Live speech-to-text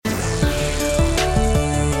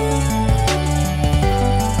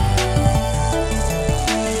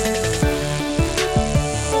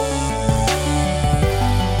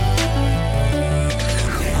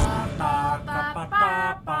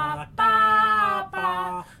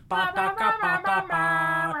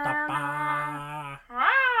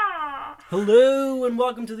Hello and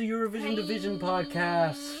welcome to the Eurovision Hey. Division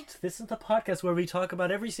podcast. This is the podcast where we talk about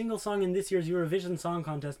every single song in this year's Eurovision Song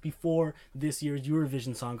Contest before this year's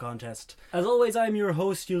Eurovision Song Contest. As always, I'm your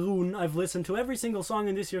host, Jeroen. I've listened to every single song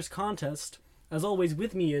in this year's contest. As always,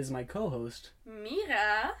 with me is my co-host,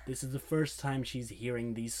 Mira. This is the first time she's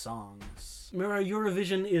hearing these songs. Mira,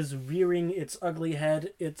 Eurovision is rearing its ugly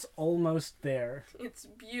head. It's almost there. It's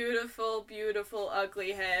beautiful, beautiful,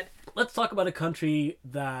 ugly head. Let's talk about a country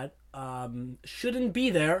that shouldn't be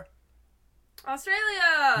there.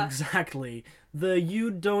 Australia! Exactly. The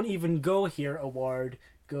You Don't Even Go Here award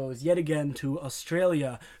goes yet again to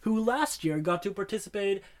Australia, who last year got to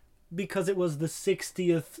participate because it was the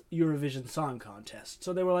 60th Eurovision Song Contest.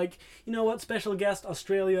 So they were like, you know what, special guest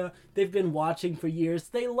Australia, they've been watching for years,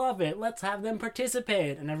 they love it, let's have them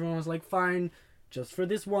participate. And everyone was like, fine, just for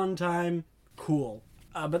this one time, cool.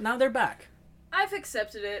 But now they're back. I've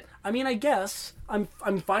accepted it. I mean, I guess I'm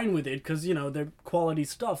fine with it because, you know, they're quality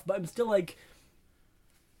stuff, but I'm still like,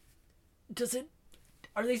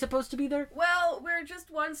 are they supposed to be there? Well, we're just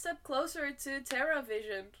one step closer to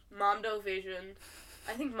TerraVision. Mondovision.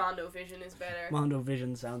 I think Mondovision is better.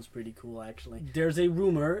 Mondovision sounds pretty cool, actually. There's a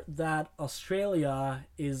rumor that Australia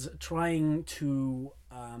is trying to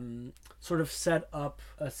sort of set up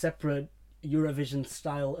a separate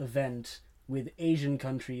Eurovision-style event with Asian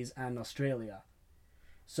countries and Australia.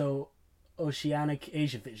 So, Oceanic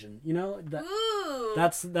Asia Vision, you know? Ooh!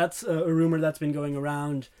 That's a rumor that's been going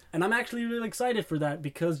around. And I'm actually really excited for that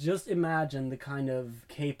because just imagine the kind of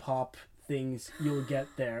K-pop things you'll get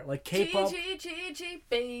there. Like K-pop... G,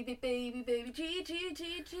 baby, baby, baby, G,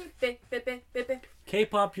 baby.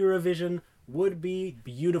 K-pop Eurovision would be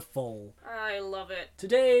beautiful. I love it.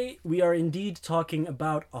 Today, we are indeed talking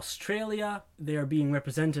about Australia. They are being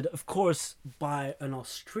represented, of course, by an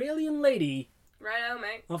Australian lady Righto,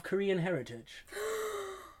 mate. of Korean heritage.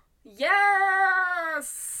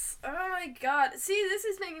 Yes! Oh my god. See, this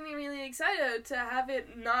is making me really excited to have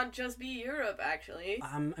it not just be Europe, actually.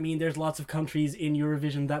 I mean, there's lots of countries in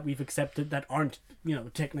Eurovision that we've accepted that aren't, you know,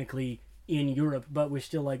 technically in Europe, but we're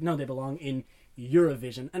still like, no, they belong in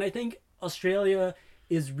Eurovision. And I think Australia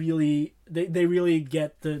is really, they really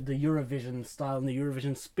get the Eurovision style and the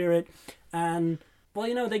Eurovision spirit. And, well,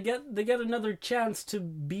 you know, they get another chance to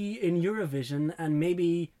be in Eurovision, and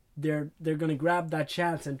maybe they're going to grab that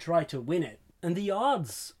chance and try to win it. And the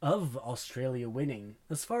odds of Australia winning,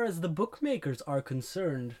 as far as the bookmakers are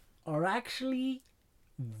concerned, are actually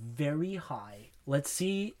very high. Let's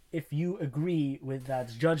see if you agree with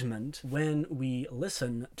that judgment when we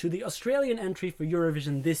listen to the Australian entry for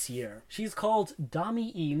Eurovision this year. She's called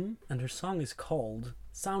Dami Im, and her song is called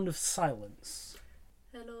Sound of Silence.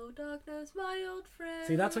 Hello, darkness, my old friend.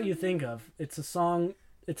 See, that's what you think of. It's a song...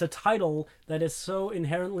 It's a title that is so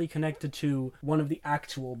inherently connected to one of the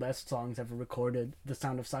actual best songs ever recorded, The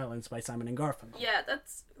Sound of Silence by Simon & Garfunkel. Yeah,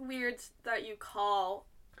 that's weird that you call.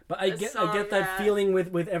 But I get that feeling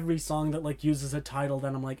with every song that like uses a title,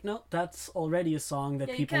 then I'm like, no, that's already a song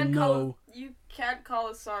that people know. You can't call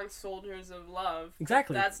a song Soldiers of Love.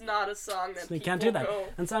 Exactly. That's not a song that So you people can't do that. know.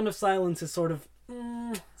 And Sound of Silence is sort of,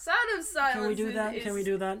 Sound of Silence can we do that? is Can we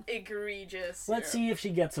do that? egregious. Let's see if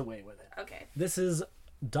she gets away with it. Okay. This is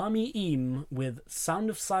Dami Im with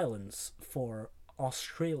Sound of Silence for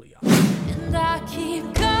Australia. And I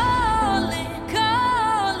keep calling,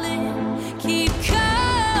 calling, keep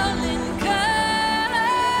calling, calling.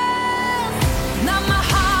 Now my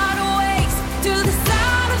heart awakes to the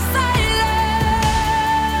sound of silence,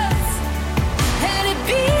 and it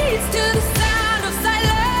beats to the sound of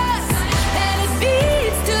silence, and it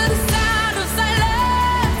beats to the sound of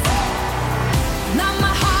silence. Now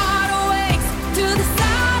my heart awakes to the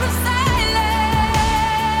sound of silence,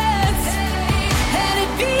 and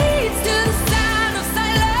it beats to the sound of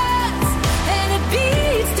silence, and it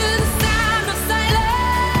beats to the sound of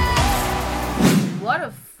silence. What a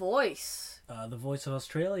voice. The Voice of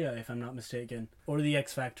Australia, if I'm not mistaken. Or the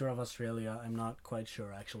X Factor of Australia, I'm not quite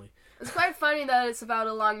sure, actually. It's quite funny that it's about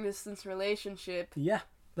a long distance relationship. Yeah,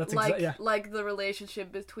 that's Like exactly, yeah. like the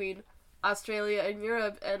relationship between Australia and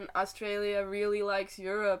Europe, and Australia really likes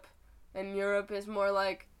Europe, and Europe is more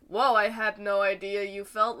like, whoa, I had no idea you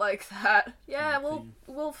felt like that. Yeah, we'll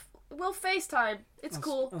FaceTime. It's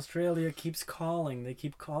cool. Australia keeps calling. They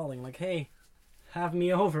keep calling. Like, hey, have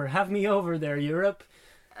me over there, Europe.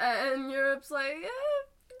 And Europe's like,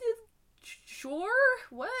 sure,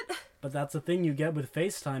 what? But that's the thing you get with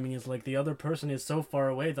FaceTiming is like the other person is so far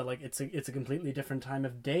away that like it's a completely different time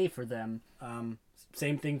of day for them.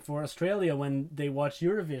 Same thing for Australia when they watch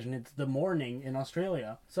Eurovision. It's the morning in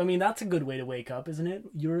Australia. So I mean that's a good way to wake up, isn't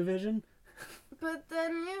it? Eurovision. But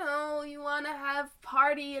then, you want to have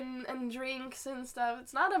party and drinks and stuff.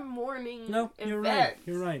 It's not a morning No, event. you're right.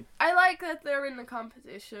 You're right. I like that they're in the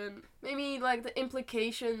competition. Maybe, like, the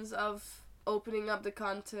implications of opening up the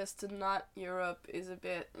contest to not Europe is a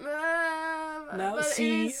bit... Now, but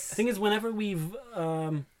see, it's- the thing is, whenever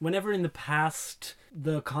whenever in the past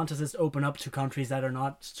the contests open up to countries that are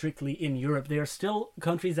not strictly in Europe, they are still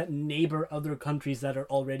countries that neighbor other countries that are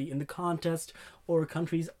already in the contest, or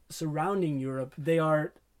countries surrounding Europe. They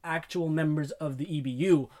are actual members of the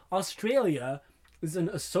EBU. Australia is an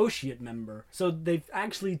associate member, so they've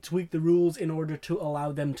actually tweaked the rules in order to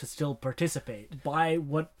allow them to still participate. By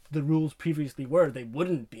what the rules previously were, they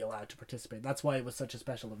wouldn't be allowed to participate. That's why it was such a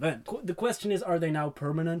special event. The question is, are they now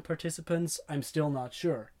permanent participants? I'm still not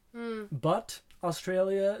sure. But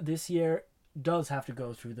Australia this year does have to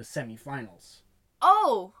go through the semi-finals.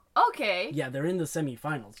 Oh, okay. Yeah, they're in the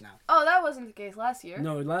semi-finals now. Oh, that wasn't the case last year.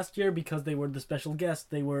 No, last year, because they were the special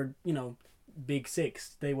guest, they were, Big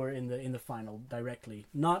Six. They were in the final directly.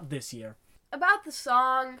 Not this year. About the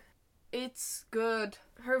song, it's good.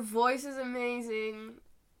 Her voice is amazing.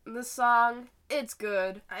 The song, it's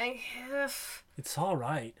good. It's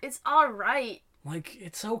alright. It's alright. Like,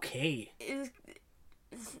 it's okay.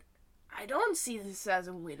 I don't see this as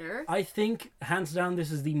a winner. I think, hands down,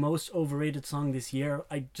 this is the most overrated song this year.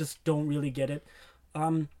 I just don't really get it.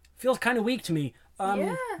 Feels kind of weak to me.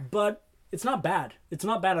 Yeah. But it's not bad. It's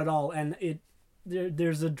not bad at all, and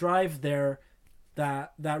there's a drive there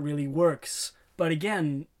that really works. But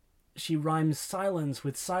again, she rhymes silence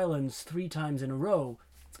with silence 3 times in a row.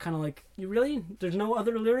 It's kind of like, you really? There's no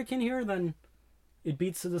other lyric in here than it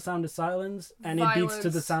beats to the sound of silence, and it beats to the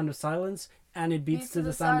Violence. sound of silence, and it beats to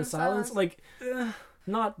the sound of silence. Like,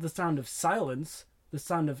 not the sound of silence, the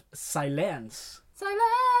sound of silence.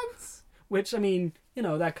 Silence! Which, I mean,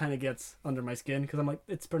 that kind of gets under my skin, because I'm like,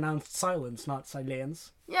 it's pronounced silence, not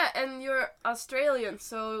silence. Yeah, and you're Australian,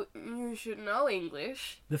 so you should know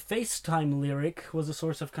English. The FaceTime lyric was a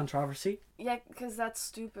source of controversy. Yeah, because that's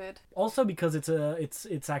stupid. Also because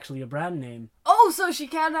it's actually a brand name. Oh, so she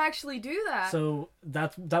can't actually do that. So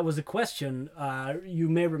that was a question. You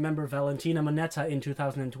may remember Valentina Monetta in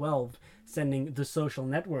 2012 sending the Social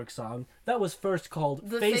Network song. That was first called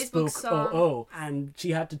The Facebook Facebook song. OO, and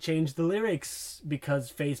she had to change the lyrics because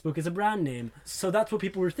Facebook is a brand name. So that's what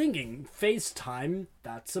people were thinking. FaceTime,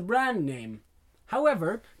 that's a brand name.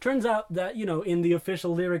 However, turns out that, in the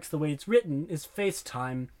official lyrics, the way it's written is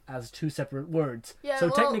FaceTime as 2 separate words. Yeah, so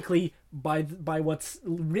well- technically, by what's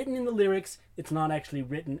written in the lyrics, it's not actually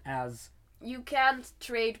written as... You can't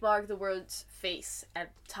trademark the words face and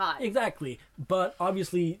time. Exactly. But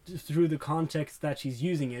obviously, through the context that she's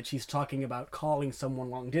using it, she's talking about calling someone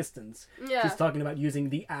long distance. Yeah. She's talking about using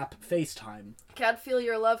the app FaceTime. Can't feel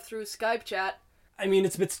your love through Skype chat. I mean,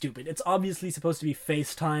 it's a bit stupid. It's obviously supposed to be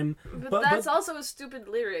FaceTime. But that's also a stupid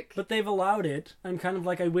lyric. But they've allowed it. I'm kind of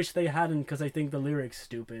like, I wish they hadn't, because I think the lyric's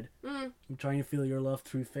stupid. I'm trying to feel your love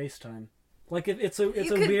through FaceTime. Like, it's a you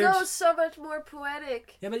weird... could go so much more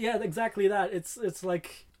poetic. Yeah, but yeah, exactly that. It's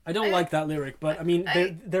like... I don't like that lyric, but I mean,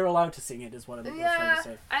 they're allowed to sing it, is what I'm trying Yeah, to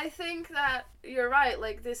say. I think that you're right.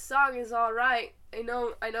 Like, this song is alright. I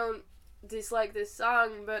don't dislike this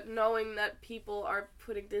song, but knowing that people are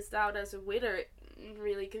putting this out as a winner, it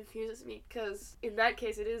really confuses me, because in that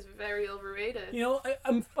case it is very overrated.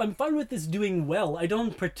 I'm fine with this doing well. I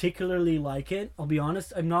don't particularly like it, I'll be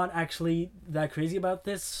honest. I'm not actually that crazy about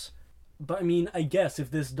this. But I mean, I guess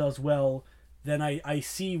if this does well, then I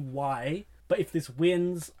see why. But if this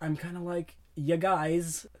wins, I'm kind of like, yeah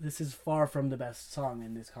guys, this is far from the best song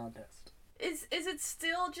in this contest. Is it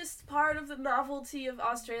still just part of the novelty of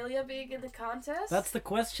Australia being in the contest? That's the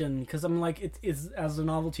question, because I'm like, is as the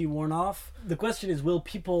novelty worn off? The question is, will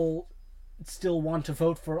people still want to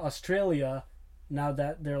vote for Australia now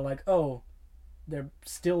that they're like, oh, they're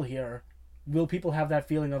still here? Will people have that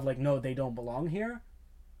feeling of like, no, they don't belong here?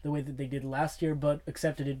 The way that they did last year, but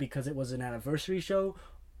accepted it because it was an anniversary show?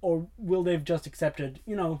 Or will they've just accepted,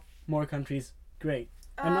 more countries? Great.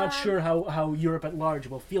 I'm not sure how Europe at large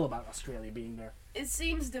will feel about Australia being there. It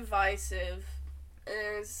seems divisive.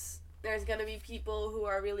 There's gonna be people who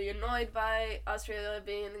are really annoyed by Australia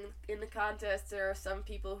being in the contest. There are some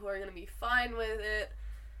people who are gonna be fine with it.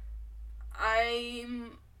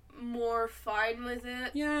 I'm more fine with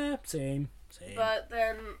it. Yeah, same. But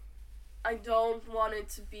then I don't want it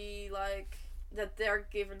to be like that they're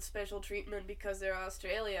given special treatment because they're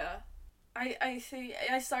Australia. I think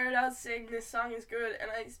I started out saying this song is good, and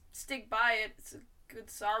I stick by it. It's a good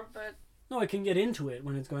song, but No, I can get into it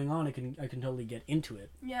when it's going on. I can totally get into it.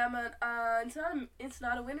 yeah, man, it's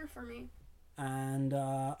not a winner for me. And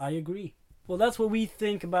I agree. Well, that's what we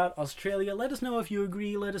think about Australia. Let us know if you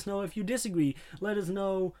agree. Let us know if you disagree. Let us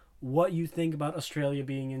know what you think about Australia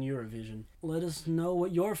being in Eurovision. Let us know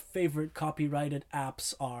what your favorite copyrighted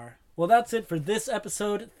apps are. Well, that's it for this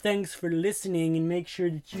episode. Thanks for listening, and make sure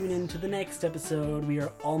to tune in to the next episode. We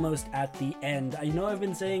are almost at the end. I know I've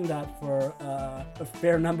been saying that for a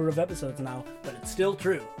fair number of episodes now, but it's still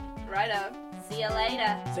true. Right on. See you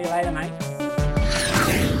later. See you later, mate.